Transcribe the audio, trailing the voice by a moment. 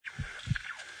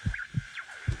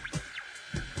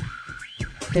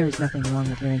There is nothing wrong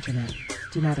with your internet.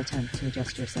 Do not attempt to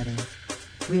adjust your settings.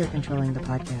 We are controlling the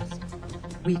podcast.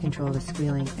 We control the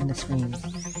squealing and the screams.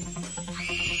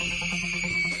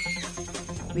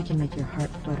 We can make your heart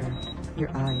flutter, your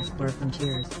eyes blur from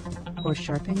tears, or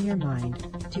sharpen your mind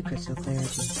to crystal clarity.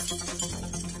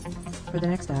 For the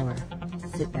next hour,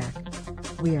 sit back.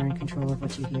 We are in control of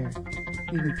what you hear.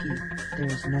 We repeat, there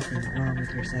is nothing wrong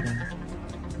with your settings.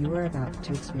 You are about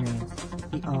to experience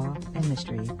the awe and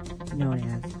mystery known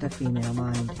as the female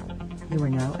mind. You are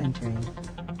now entering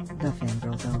the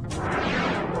Fangirl Zone.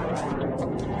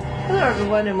 Hello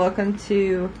everyone and welcome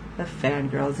to the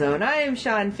Fangirl Zone. I am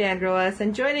Sean Fangirl,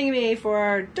 and joining me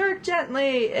for Dirk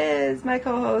Gently is my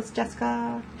co-host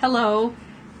Jessica. Hello.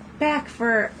 Back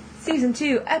for Season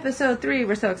 2, Episode 3.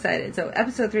 We're so excited. So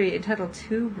Episode 3 entitled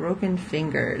Two Broken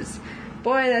Fingers.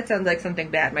 Boy, that sounds like something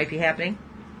bad might be happening.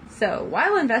 So,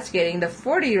 while investigating the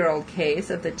 40-year-old case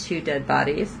of the two dead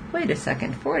bodies... Wait a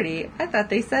second, 40? I thought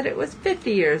they said it was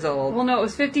 50 years old. Well, no, it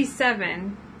was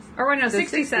 57. Or wait, no,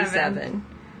 67.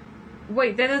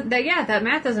 Wait, that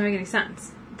math doesn't make any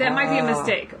sense. That might be a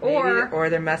mistake. Or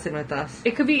they're messing with us.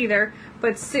 It could be either.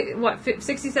 But,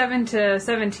 67 to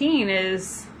 17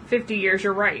 is 50 years,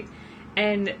 you're right.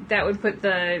 And that would put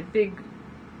the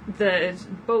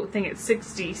boat thing at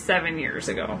 67 years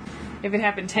ago. If it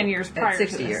happened 10 years prior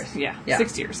 60 to this. years. Yeah,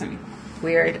 60 years, I mean.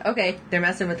 Weird. Okay, they're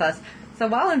messing with us. So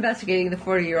while investigating the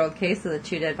 40-year-old case of the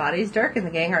two dead bodies, Dirk and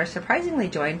the gang are surprisingly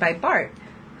joined by Bart,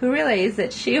 who relays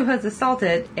that she was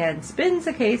assaulted and spins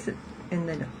the case in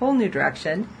the whole new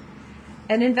direction.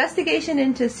 An investigation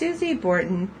into Susie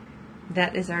Borton,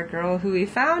 that is our girl who we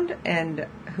found and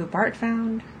who Bart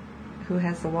found, who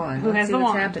has the wand. Who has the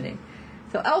what's wand. happening.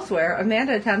 So elsewhere,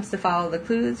 Amanda attempts to follow the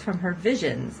clues from her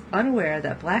visions, unaware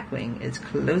that Blackwing is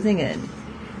closing in.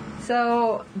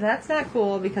 So that's not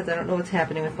cool because I don't know what's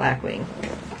happening with Blackwing.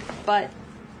 But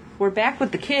we're back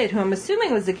with the kid, who I'm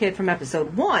assuming was the kid from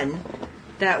episode 1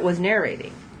 that was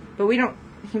narrating. But we don't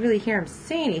really hear him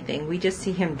say anything. We just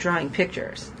see him drawing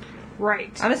pictures.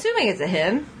 Right. I'm assuming it's a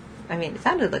him. I mean, it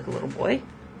sounded like a little boy.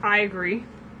 I agree.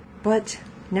 But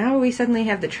now we suddenly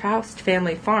have the Troust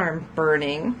family farm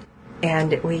burning.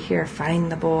 And we hear,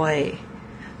 find the boy.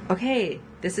 Okay,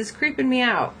 this is creeping me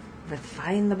out. But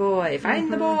find the boy,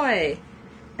 find the boy.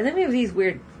 And then we have these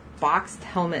weird boxed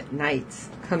helmet knights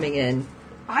coming in.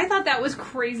 I thought that was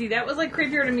crazy. That was,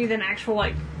 creepier to me than actual,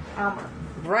 armor.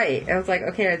 Right. I was like,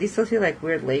 okay, are these supposed to be,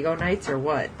 weird Lego knights or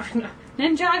what?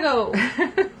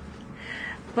 Ninjago!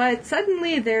 But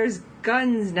suddenly there's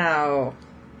guns now.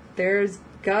 There's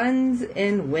guns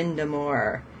in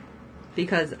Windamore.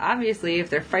 Because obviously if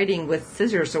they're fighting with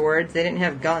scissor swords, they didn't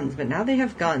have guns. But now they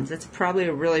have guns. It's probably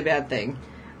a really bad thing.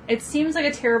 It seems like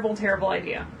a terrible, terrible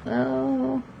idea.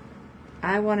 Oh,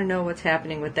 I want to know what's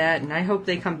happening with that. And I hope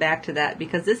they come back to that.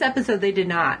 Because this episode they did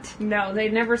not. No, they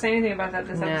never say anything about that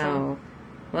this episode. No.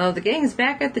 Well, the gang's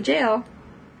back at the jail.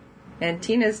 And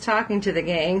Tina's talking to the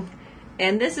gang.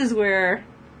 And this is where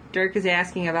Dirk is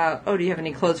asking about, do you have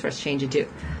any clothes for us to change into?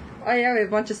 Oh yeah, we have a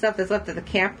bunch of stuff that's left at the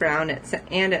campground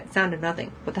and at Sound of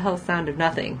Nothing. What the hell is Sound of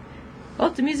Nothing? Oh,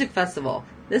 it's a music festival.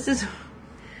 This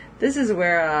is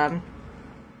where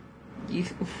you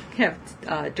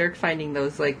have Dirk finding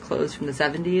those clothes from the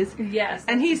 70s. Yes.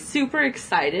 And he's super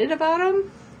excited about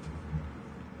them.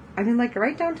 I mean,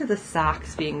 right down to the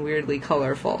socks being weirdly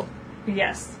colorful.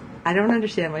 Yes. I don't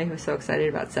understand why he was so excited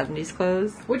about 70s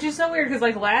clothes. Which is so weird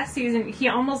because last season he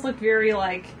almost looked very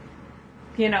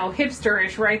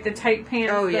hipsterish, right? The tight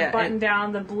pants, the button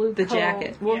down, the blue the coat.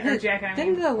 Jacket. Well, the jacket.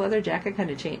 Didn't the leather jacket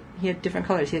kind of change? He had different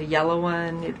colors. He had a yellow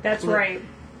one. That's right.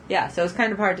 Yeah, so it's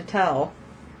kind of hard to tell.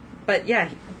 But yeah,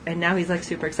 and now he's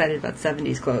super excited about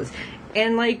 70s clothes.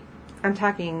 And I'm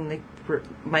talking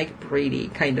Mike Brady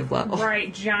kind of level.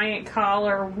 Right, giant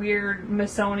collar, weird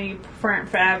Missoni print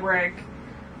fabric.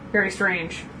 Very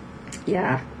strange.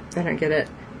 Yeah, I don't get it.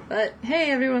 But hey,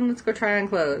 everyone, let's go try on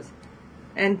clothes.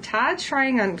 And Todd's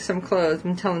trying on some clothes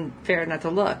and telling Farrah not to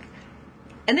look.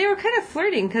 And they were kind of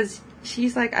flirting because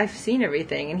she's like, I've seen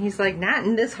everything. And he's like, not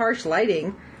in this harsh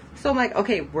lighting. So I'm like,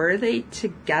 okay, were they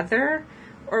together?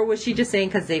 Or was she just saying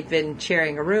because they've been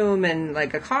sharing a room and a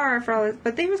car for all this?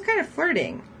 But they was kind of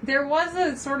flirting. There was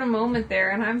a sort of moment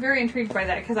there, and I'm very intrigued by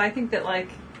that because I think that,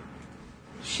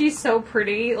 she's so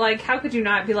pretty. How could you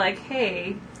not be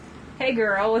hey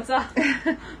girl, what's up?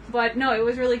 But no, it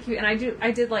was really cute, and I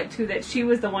did like too that she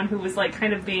was the one who was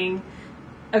kind of being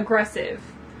aggressive,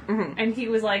 and he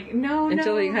was no,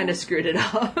 until he kind of screwed it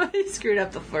up. He screwed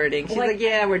up the flirting. She's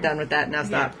yeah, we're done with that now.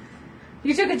 Stop.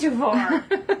 You took it too far.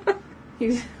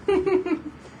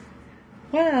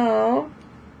 Well,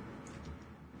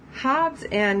 Hobbs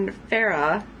and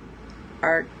Farrah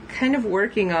are kind of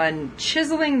working on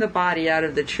chiseling the body out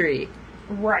of the tree.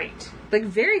 Right. Like,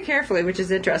 very carefully, which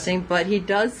is interesting, but he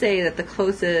does say that the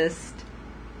closest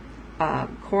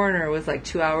coroner was like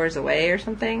 2 hours away or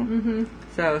something. Mm-hmm.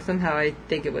 So somehow I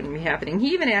think it wouldn't be happening.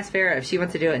 He even asked Farrah if she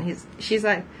wants to do it, and she's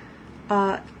like,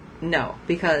 no,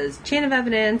 because chain of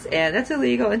evidence, and that's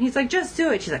illegal. And he's like, just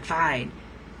do it. She's like, fine.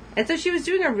 And so she was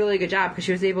doing a really good job because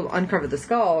she was able to uncover the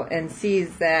skull and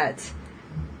sees that,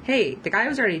 hey, the guy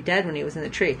was already dead when he was in the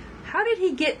tree. How did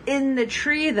he get in the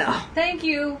tree, though? Thank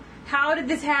you. How did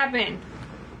this happen?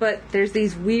 But there's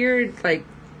these weird, like,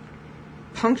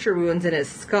 puncture wounds in his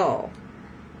skull.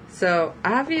 So,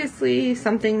 obviously,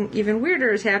 something even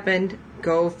weirder has happened.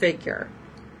 Go figure.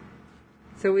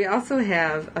 So we also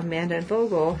have Amanda and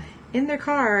Vogel in their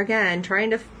car, again,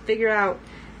 trying to figure out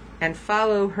and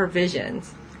follow her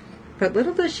visions. But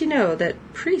little does she know that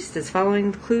Priest is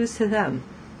following the clues to them.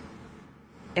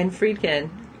 And Friedkin,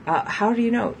 how do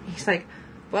you know? He's like,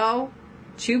 well,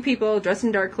 2 people dressed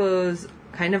in dark clothes,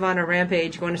 kind of on a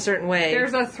rampage, going a certain way.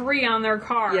 There's a 3 on their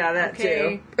car. Yeah, that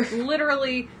too.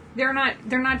 Literally, they're not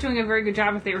doing a very good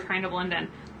job if they were trying to blend in.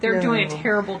 They're doing a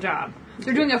terrible job.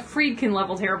 They're doing a Friedkin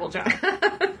level terrible job.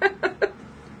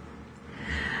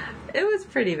 It was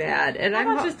pretty bad. And How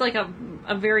about just like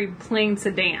a very plain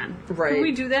sedan? Right. Can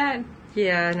we do that?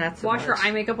 Yeah, not so Wash much. your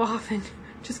eye makeup off and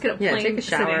just get a plain take a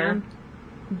shower. sedan.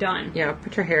 Done. Yeah,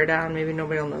 put your hair down. Maybe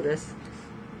nobody will notice.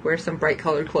 Wear some bright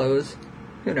colored clothes.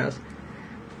 Who knows?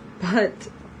 But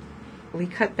we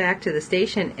cut back to the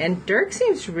station, and Dirk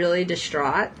seems really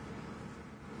distraught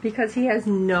because he has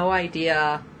no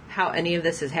idea how any of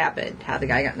this has happened. How the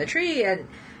guy got in the tree, and,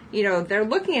 you know, they're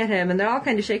looking at him, and they're all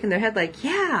kind of shaking their head like,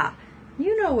 yeah,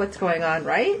 you know what's going on,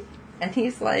 right? And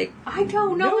he's like, I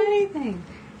don't know anything.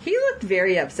 He looked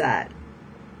very upset.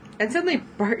 And suddenly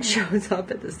Bart shows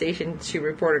up at the station to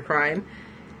report a crime,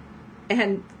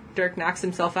 and Dirk knocks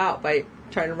himself out by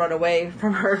trying to run away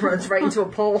from her, runs right into a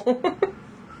pole.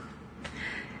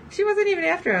 She wasn't even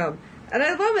after him. And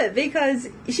I love it because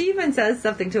she even says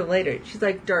something to him later. She's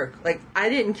like, Dirk, like, I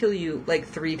didn't kill you, like,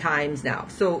 3 times now.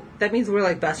 So that means we're,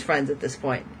 like, best friends at this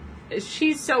point.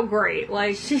 She's so great.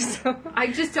 Like, She's so... I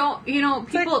just don't, you know,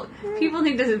 people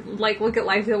need to, like, look at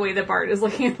life the way that Bart is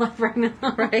looking at life right now.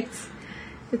 Right?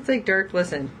 It's like, Dirk,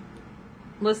 listen,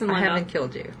 Linda. I haven't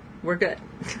killed you. We're good.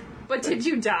 But did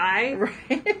you die?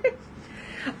 Right?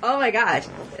 Oh my gosh.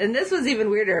 And this was even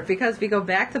weirder because we go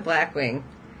back to Blackwing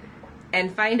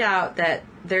and find out that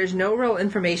there's no real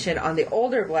information on the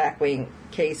older Blackwing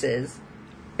cases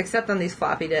except on these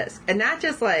floppy disks. And not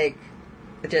just like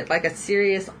a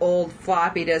serious old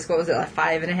floppy disk. What was it, like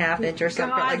 5.5 inch or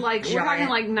something? God, like we're talking giant.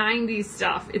 like 90s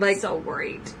stuff. It's Like, so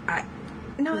great.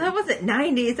 No, that wasn't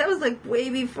 90s. That was like way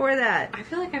before that. I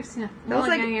feel like I've seen it. That was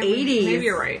like 80s. Maybe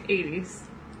you're right. 80s.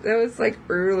 That was like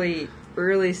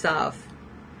early stuff.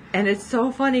 And it's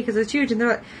so funny because it's huge. And they're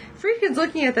like, Friedkin's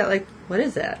looking at that like, what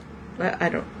is that? I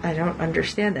don't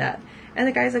understand that. And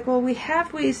the guy's like, well, we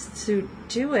have ways to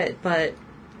do it, but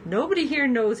nobody here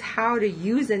knows how to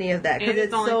use any of that because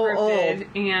it's so old.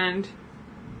 And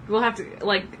we'll have to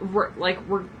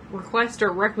request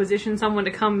or requisition someone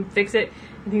to come fix it.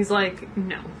 And he's like,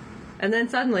 no. And then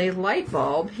suddenly, light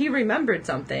bulb, he remembered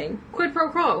something. Quid pro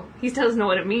quo. He still doesn't know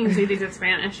what it means. He thinks it's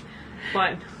Spanish.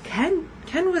 But Ken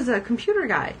was a computer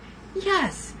guy.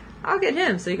 Yes, I'll get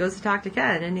him. So he goes to talk to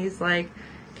Ken, and he's like,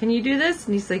 can you do this?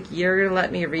 And he's like, you're going to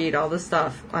let me read all the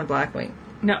stuff on Blackwing.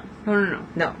 No, but I'm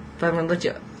going to let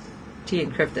you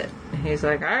de-encrypt it. And he's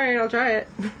like, all right, I'll try it.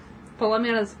 but let me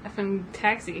out of this effing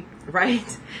taxi. Right?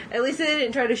 At least they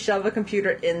didn't try to shove a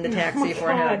computer in the taxi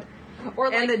for him.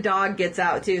 Or like, and the dog gets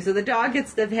out, too. So the dog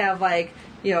gets to have, like,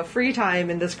 you know, free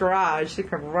time in this garage to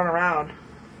kind of run around.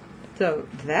 So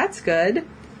that's good.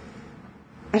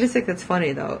 I just think that's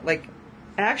funny, though. Like,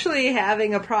 actually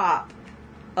having a prop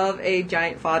of a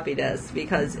giant floppy disk,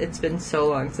 because it's been so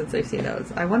long since I've seen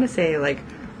those. I want to say, like,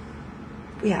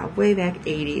 yeah, way back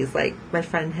 80s. Like, my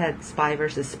friend had Spy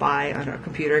vs. Spy on a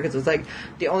computer, because it was, like,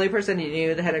 the only person he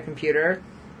knew that had a computer.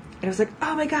 And I was like,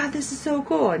 oh my god, this is so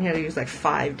cool. And he had to use, like,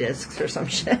 5 discs or some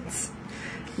shits.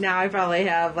 Now I probably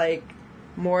have, like,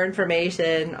 more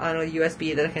information on a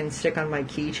USB that I can stick on my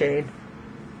keychain.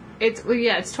 It's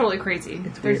totally crazy.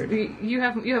 It's weird. You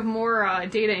have more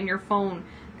data in your phone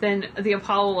than the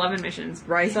Apollo 11 missions.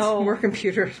 Right. So more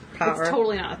computer power. It's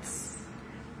totally nuts.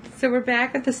 So we're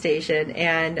back at the station,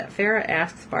 and Farrah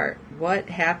asks Bart what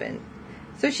happened.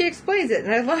 So she explains it,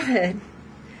 and I love it.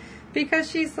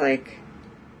 Because she's like,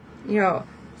 you know,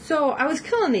 so I was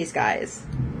killing these guys.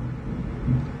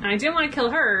 And I didn't want to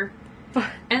kill her.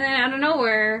 And then out of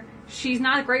nowhere, she's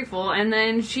not grateful, and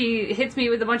then she hits me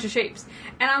with a bunch of shapes.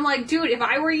 And I'm like, dude, if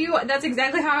I were you, that's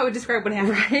exactly how I would describe what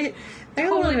happened. Right?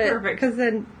 Totally perfect. Because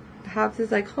then Hobbs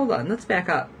is like, hold on, let's back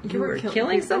up. You were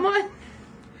killing someone?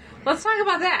 Let's talk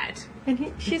about that.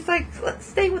 And she's like, let's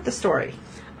stay with the story.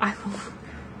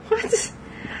 What?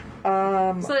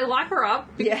 So they lock her up.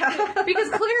 Yeah. Because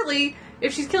clearly,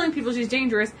 if she's killing people, she's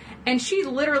dangerous. And she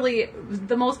literally,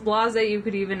 the most blasé you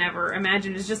could even ever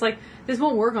imagine, is just like, this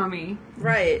won't work on me.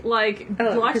 Right. Like,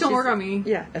 locks don't work on me.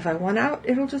 Yeah, if I want out,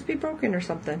 it'll just be broken or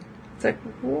something. It's like,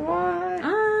 what?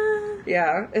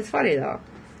 Yeah, it's funny though.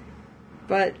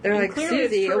 But they're like,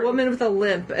 Susie, a woman with a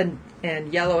limp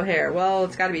and yellow hair. Well,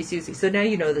 it's got to be Susie. So now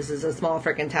you know this is a small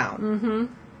frickin' town. Mm-hmm.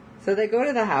 So they go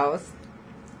to the house,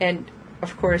 and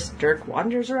of course Dirk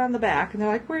wanders around the back, and they're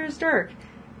like, where's Dirk?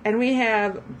 And we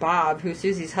have Bob, who's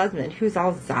Susie's husband, who's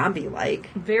all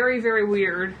zombie-like. Very, very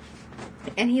weird.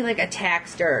 And he, like,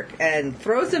 attacks Dirk and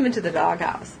throws him into the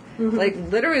doghouse. Mm-hmm. Like,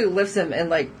 literally lifts him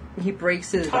and, like, he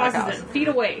breaks his doghouse. Tosses it feet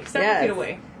away. 7 feet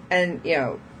away. And, you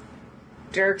know,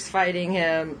 Dirk's fighting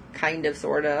him, kind of,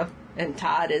 sort of. And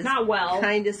Todd is not well.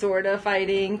 Kind of, sort of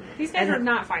fighting. These guys are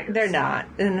not fighters. They're not.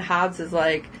 And Hobbs is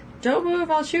like, don't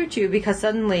move, I'll shoot you. Because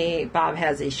suddenly Bob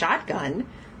has a shotgun,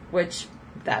 which...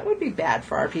 that would be bad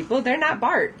for our people. They're not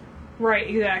Bart. Right,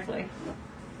 exactly.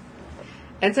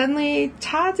 And suddenly,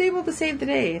 Todd's able to save the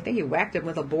day. I think he whacked him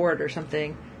with a board or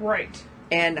something. Right.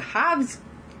 And Hobbs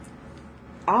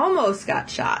almost got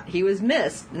shot. He was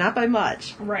missed, not by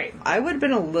much. Right. I would have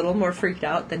been a little more freaked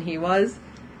out than he was.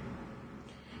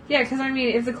 Yeah, because, I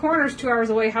mean, if the coroner's 2 hours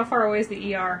away, how far away is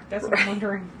the ER? That's what I'm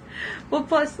wondering. Well,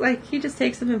 plus, like, he just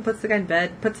takes him and puts the guy in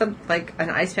bed, puts some, like, an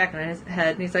ice pack on his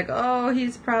head, and he's like, oh,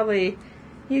 he's probably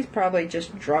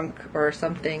just drunk or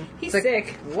something. He's like,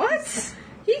 sick. What?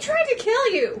 He tried to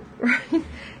kill you. Right?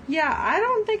 Yeah, I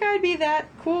don't think I'd be that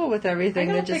cool with everything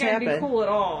that just happened. I don't think I'd be cool at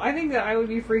all. I think that I would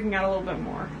be freaking out a little bit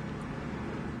more.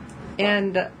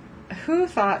 And who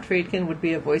thought Friedkin would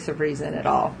be a voice of reason at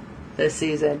all this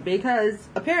season? Because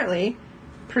apparently,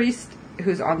 Priest,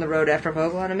 who's on the road after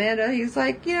Vogel and Amanda, he's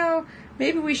like, you know,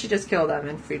 maybe we should just kill them.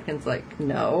 And Friedkin's like,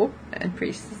 no. And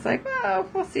Priest is like, well,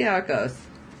 we'll see how it goes.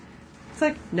 It's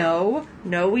like, no,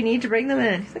 we need to bring them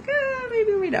in. He's like,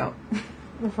 maybe we don't.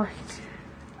 Right.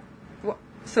 Well,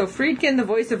 so Friedkin, the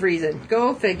voice of reason.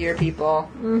 Go figure, people.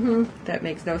 Mm-hmm. That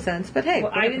makes no sense, but hey.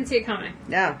 Well, I didn't see it coming.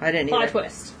 No, I didn't either.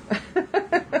 Plot twist.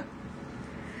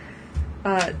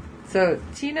 So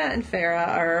Tina and Farrah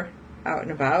are out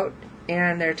and about,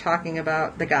 and they're talking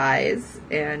about the guys,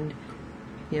 and,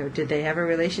 you know, did they have a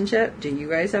relationship? Do you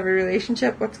guys have a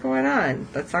relationship? What's going on?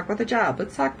 Let's talk about the job.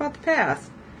 Let's talk about the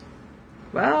past.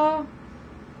 Well,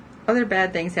 other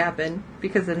bad things happen,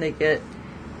 because then they get,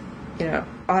 you know,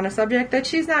 on a subject that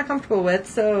she's not comfortable with,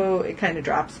 so it kind of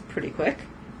drops pretty quick.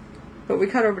 But we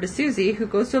cut over to Susie, who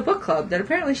goes to a book club that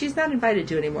apparently she's not invited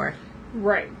to anymore.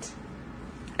 Right.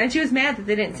 And she was mad that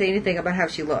they didn't say anything about how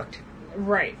she looked.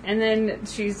 Right. And then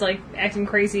she's, like, acting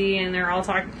crazy, and they're all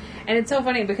talking. And it's so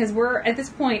funny, because we're, at this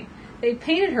point, they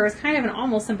painted her as kind of an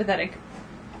almost sympathetic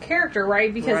character,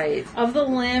 right? Because of the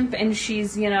limp, and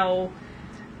she's, you know,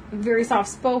 very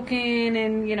soft-spoken,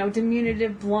 and, you know,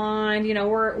 diminutive blonde. You know,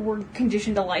 we're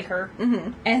conditioned to like her.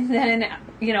 Mm-hmm. And then,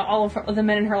 you know, all of the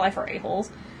men in her life are a-holes.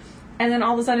 And then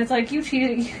all of a sudden it's like, you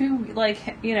cheated, you, like,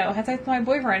 you know, had sex with my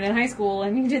boyfriend in high school,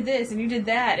 and you did this, and you did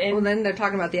that. And well, then they're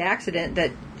talking about the accident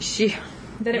that you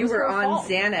were on fault.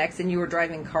 Xanax and you were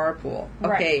driving carpool.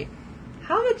 Right. Okay,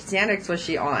 how much Xanax was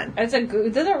she on? That's a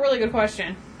really good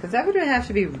question. Because that would have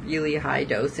to be really high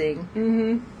dosing.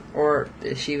 Mm-hmm. Or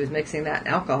if she was mixing that in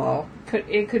alcohol.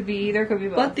 It could be either, could be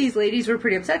both. But these ladies were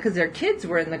pretty upset because their kids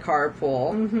were in the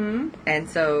carpool. Mm-hmm. And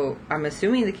so I'm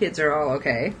assuming the kids are all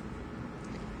okay.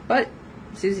 But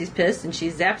Susie's pissed, and she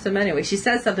zaps them anyway. She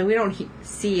says something. We don't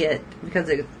see it because,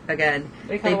 again,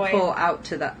 they pull out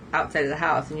to the outside of the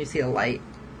house, and you see a light.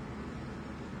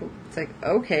 It's like,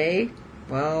 okay,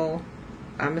 well,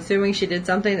 I'm assuming she did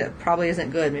something that probably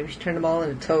isn't good. Maybe she turned them all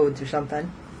into toads or something.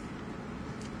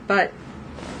 But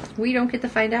we don't get to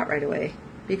find out right away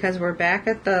because we're back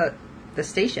at the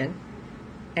station,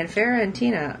 and Farrah and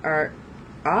Tina are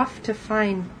off to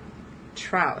find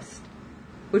Troust.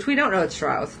 Which we don't know it's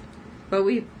Troust. But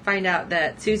we find out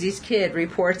that Susie's kid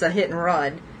reports a hit and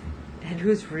run. And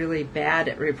who's really bad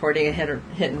at reporting a hit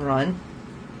and run?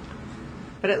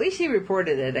 But at least he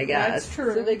reported it, I guess. That's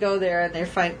true. So they go there and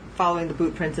they're following the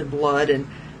boot prints and blood and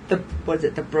the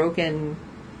broken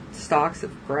stalks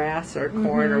of grass or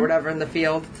corn or whatever in the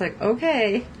field. It's like,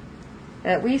 okay,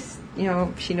 at least, you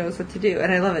know, she knows what to do.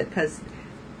 And I love it because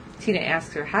Tina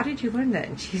asks her, how did you learn that?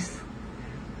 And she's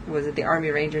was it the Army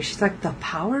Rangers? She's like, the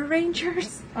Power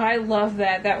Rangers? I love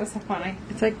that. That was so funny.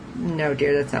 It's like, no,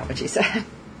 dear, that's not what she said.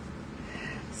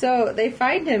 So they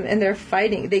find him and they're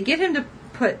fighting. They get him to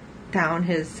put down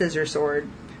his scissor sword.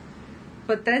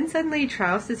 But then suddenly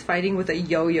Troust is fighting with a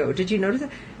yo-yo. Did you notice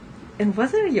that? And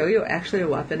wasn't a yo-yo actually a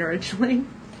weapon originally?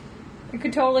 It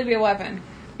could totally be a weapon.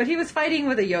 But he was fighting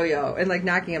with a yo-yo and like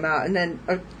knocking him out. And then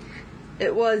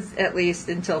it was at least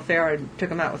until Farrah took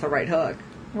him out with a right hook.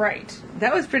 Right.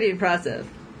 That was pretty impressive.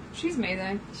 She's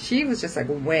amazing. She was just like,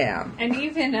 wham. And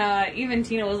even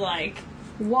Tina was like,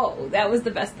 whoa, that was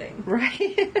the best thing.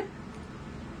 Right?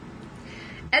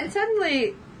 And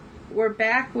suddenly, we're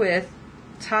back with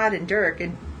Todd and Dirk,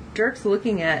 and Dirk's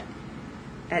looking at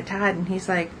Todd, and he's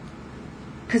like,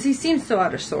 because he seems so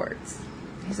out of sorts.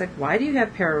 He's like, why do you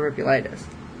have pararhypulitis?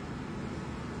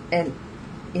 And,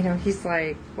 he's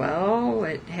like, well,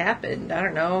 it happened. I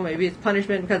don't know. Maybe it's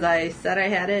punishment because I said I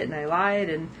had it, and I lied,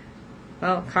 and,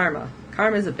 well, karma.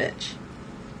 Karma's a bitch.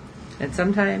 And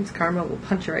sometimes karma will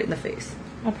punch you right in the face.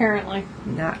 Apparently.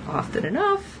 Not often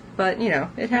enough, but,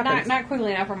 it happens. Not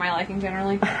quickly enough for my liking,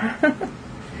 generally.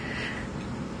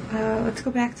 Let's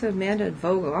go back to Amanda and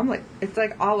Vogel. I'm like, it's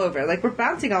like all over. Like, we're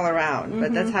bouncing all around,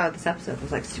 but that's how this episode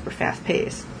was, like, super fast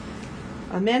paced.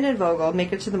 Amanda and Vogel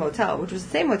make it to the motel, which was the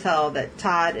same motel that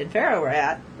Todd and Farrah were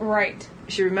at. Right.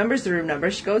 She remembers the room number.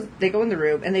 They go in the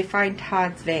room, and they find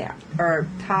Todd's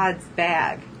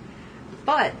bag.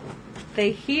 But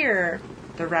they hear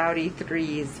the Rowdy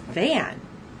Three's van.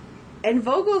 And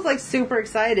Vogel's, like, super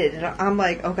excited. And I'm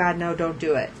like, oh, God, no, don't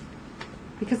do it.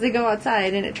 Because they go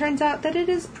outside, and it turns out that it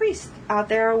is Priest out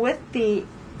there with the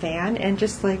van, and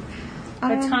just, like... a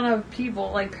ton of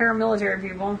people, like, paramilitary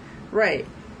people. Right.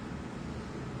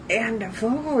 And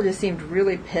Vogel just seemed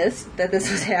really pissed that this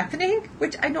was happening,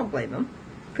 which I don't blame him.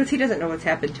 Because he doesn't know what's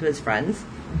happened to his friends.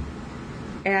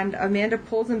 And Amanda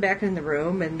pulls him back in the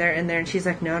room, and they're in there, and she's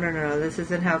like, no, this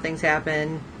isn't how things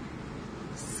happen.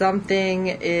 Something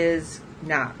is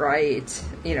not right.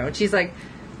 And she's like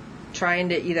trying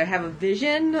to either have a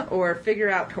vision or figure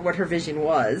out what her vision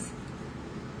was.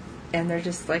 And they're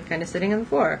just like kind of sitting on the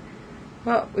floor.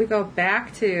 Well, we go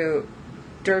back to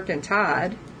Dirk and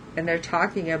Todd, and they're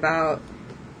talking about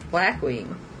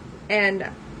Blackwing. And,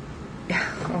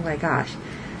 oh my gosh.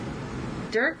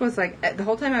 Dirk was like, the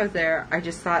whole time I was there, I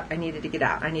just thought I needed to get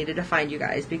out. I needed to find you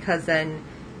guys, because then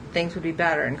things would be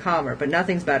better and calmer. But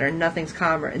nothing's better and nothing's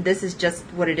calmer. And this is just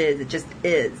what it is. It just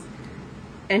is.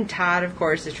 And Todd, of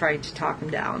course, is trying to talk him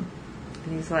down.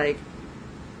 And he's like,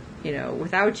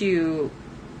 without you,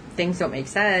 things don't make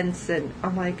sense. And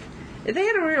I'm like, they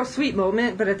had a real sweet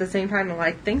moment, but at the same time, I'm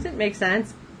like, things didn't make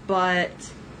sense, but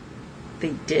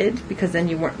they did, because then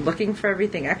you weren't looking for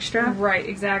everything extra. Right,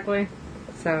 exactly.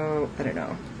 So, I don't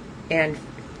know. And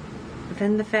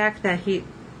then the fact that he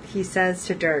says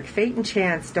to Dirk, fate and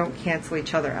chance don't cancel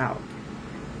each other out.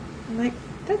 I'm like,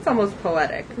 that's almost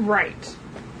poetic. Right.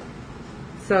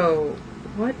 So,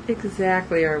 what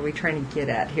exactly are we trying to get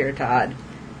at here, Todd?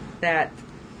 That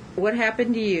what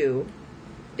happened to you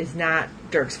is not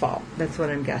Dirk's fault. That's what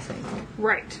I'm guessing.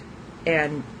 Right.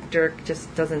 And Dirk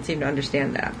just doesn't seem to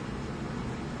understand that.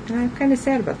 And I'm kind of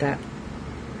sad about that.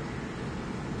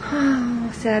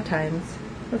 Oh, sad times.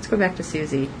 Let's go back to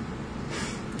Susie.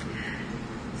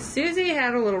 Susie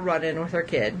had a little run-in with her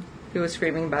kid, who was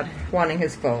screaming about wanting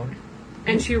his phone.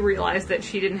 And she realized that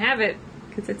she didn't have it.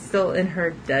 Because it's still in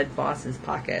her dead boss's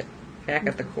pocket, back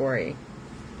at the quarry.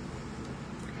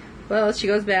 Well, she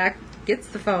goes back, gets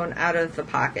the phone out of the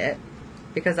pocket,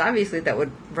 because obviously that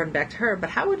would run back to her,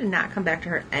 but how would it not come back to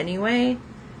her anyway?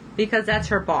 Because that's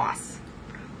her boss.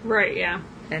 Right, yeah.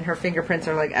 And her fingerprints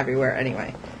are, like, everywhere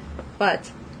anyway.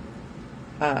 But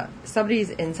somebody's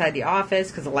inside the office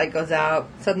because the light goes out.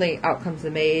 Suddenly out comes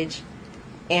the mage.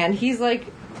 And he's, like,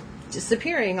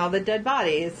 disappearing all the dead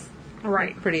bodies.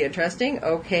 Right. Pretty interesting.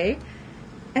 Okay.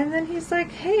 And then he's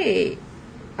like, hey,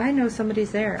 I know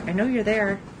somebody's there. I know you're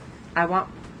there. I want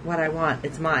what I want.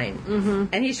 It's mine. Mm-hmm.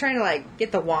 And he's trying to, like,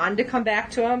 get the wand to come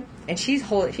back to him. And she's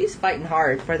fighting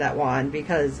hard for that wand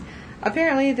because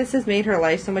apparently this has made her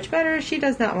life so much better. She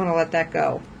does not want to let that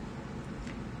go.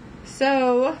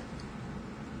 So,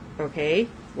 okay,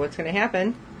 what's going to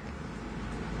happen?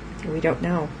 We don't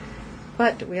know.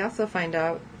 But we also find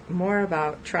out more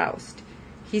about Troust.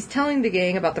 He's telling the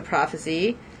gang about the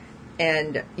prophecy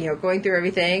and, going through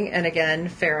everything. And again,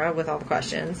 Farrah with all the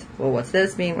questions. Well, what's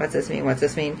this mean? What's this mean? What's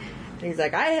this mean? And he's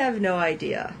like, I have no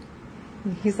idea.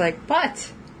 And he's like,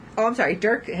 but... Oh, I'm sorry.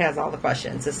 Dirk has all the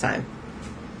questions this time.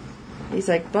 He's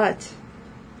like, but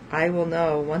I will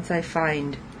know once I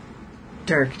find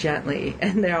Dirk gently.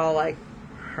 And they're all like,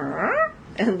 huh?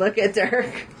 And look at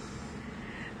Dirk.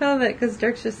 I love it, because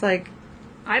Dirk's just like...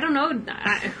 I don't know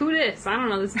who this. I don't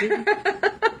know this dude.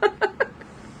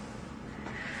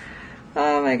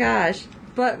 Oh my gosh.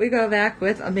 But we go back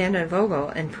with Amanda and Vogel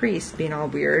and Priest being all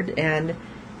weird, and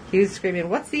he's screaming,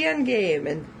 "What's the end game?"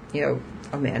 And,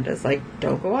 Amanda's like,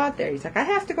 "Don't go out there." He's like, "I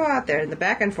have to go out there," and the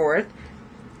back and forth.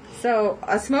 So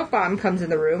a smoke bomb comes in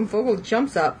the room. Vogel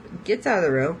jumps up, gets out of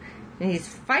the room, and he's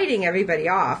fighting everybody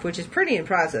off, which is pretty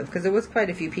impressive, because it was quite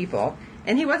a few people.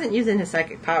 And he wasn't using his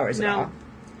psychic powers at all.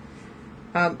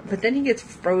 But then he gets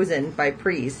frozen by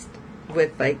Priest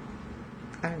with, I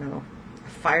don't know,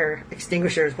 fire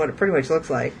extinguisher is what it pretty much looks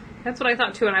like. That's what I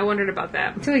thought too, and I wondered about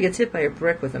that. Until he gets hit by a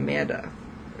brick with Amanda.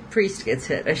 Priest gets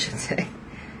hit, I should say.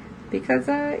 Because,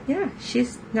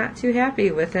 she's not too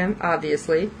happy with him,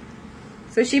 obviously.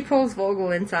 So she pulls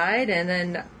Vogel inside, and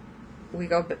then we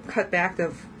cut back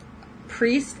to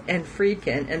Priest and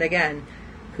Friedkin. And again,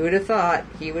 who'd have thought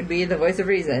he would be the voice of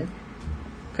reason?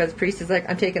 Because Priest is like,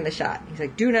 "I'm taking the shot." He's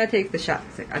like, "Do not take the shot."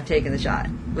 He's like, "I'm taking the shot."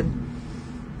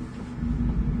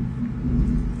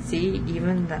 See,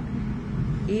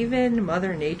 even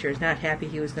Mother Nature's not happy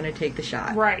he was going to take the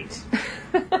shot. Right.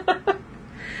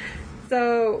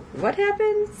 So, what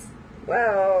happens?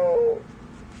 Well,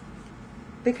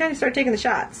 they kind of start taking the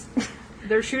shots.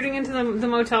 They're shooting into the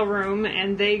motel room,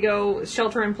 and they go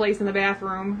shelter in place in the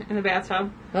bathroom, in the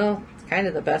bathtub. Well, it's kind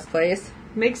of the best place.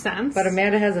 Makes sense. But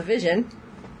Amanda has a vision.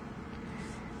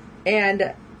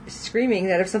 And screaming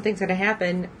that if something's going to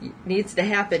happen, it needs to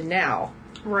happen now.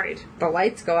 Right. The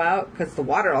lights go out because the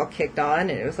water all kicked on,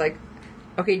 and it was like,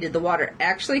 okay, did the water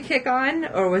actually kick on,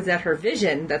 or was that her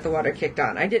vision that the water kicked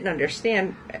on? I didn't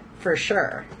understand for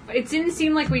sure. It didn't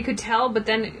seem like we could tell, but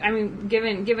then, I mean,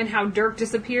 given how Dirk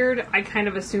disappeared, I kind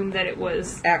of assumed that it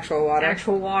was... Actual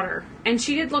water. And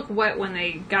she did look wet when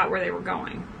they got where they were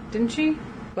going, didn't she?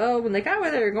 Well, when they got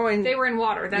where they were going... They were in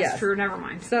water, that's yes. true, never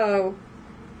mind. So,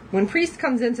 when Priest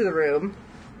comes into the room...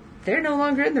 They're no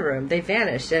longer in the room. They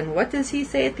vanished. And what does he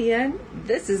say at the end?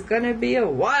 This is going to be a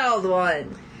wild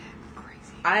one.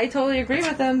 Crazy. I totally agree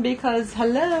with him because,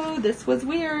 hello, this was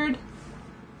weird.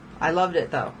 I loved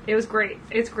it, though. It was great.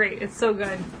 It's great. It's so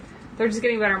good. They're just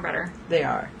getting better and better. They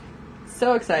are.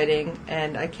 So exciting.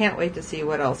 And I can't wait to see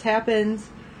what else happens.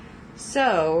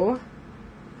 So,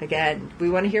 again, we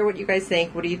want to hear what you guys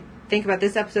think. What do you think about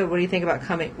this episode? What do you think about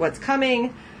what's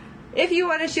coming? If you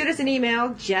want to shoot us an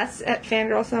email, Jess at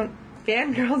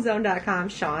fangirlzone.com,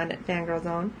 Sean at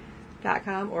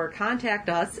fangirlzone.com, or contact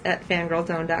us at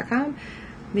fangirlzone.com.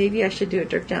 Maybe I should do a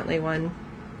Dirk Gently one.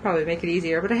 Probably make it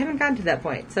easier, but I haven't gotten to that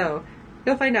point, so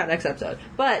you'll find out next episode.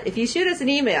 But if you shoot us an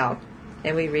email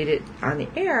and we read it on the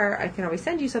air, I can always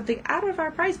send you something out of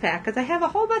our prize pack, because I have a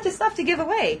whole bunch of stuff to give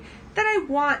away that I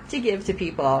want to give to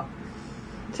people.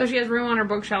 So she has room on her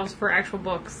bookshelves for actual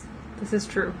books. This is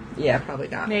true. Yeah, probably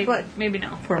not. Maybe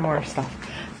no. For more stuff.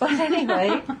 But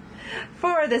anyway,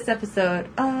 for this episode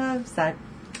of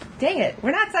Dang it,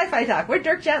 we're not Sci-Fi Talk. We're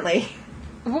Dirk Gently.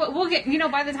 We'll get,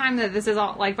 by the time that this is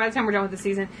all, by the time we're done with the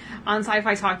season, on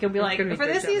Sci-Fi Talk, you'll be like, for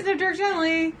this season of Dirk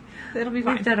Gently, it'll be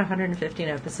fine. We've done 115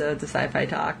 episodes of Sci-Fi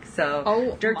Talk,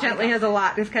 so Dirk Gently has a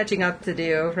lot of catching up to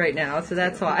do right now, so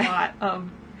that's why. A lot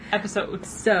of episodes.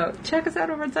 So, check us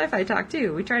out over on Sci-Fi Talk,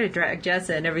 too. We try to drag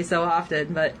Jess in every so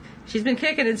often, but she's been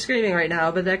kicking and screaming right now,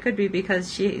 but that could be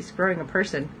because she's growing a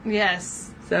person. Yes.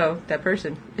 So, that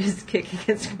person is kicking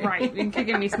and screaming. Right, and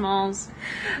kicking me smalls.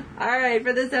 Alright,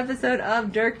 for this episode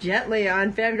of Dirk Gently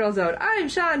on Fangirl Zone, I'm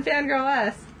Sean, Fangirl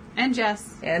S. And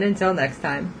Jess. And until next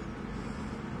time.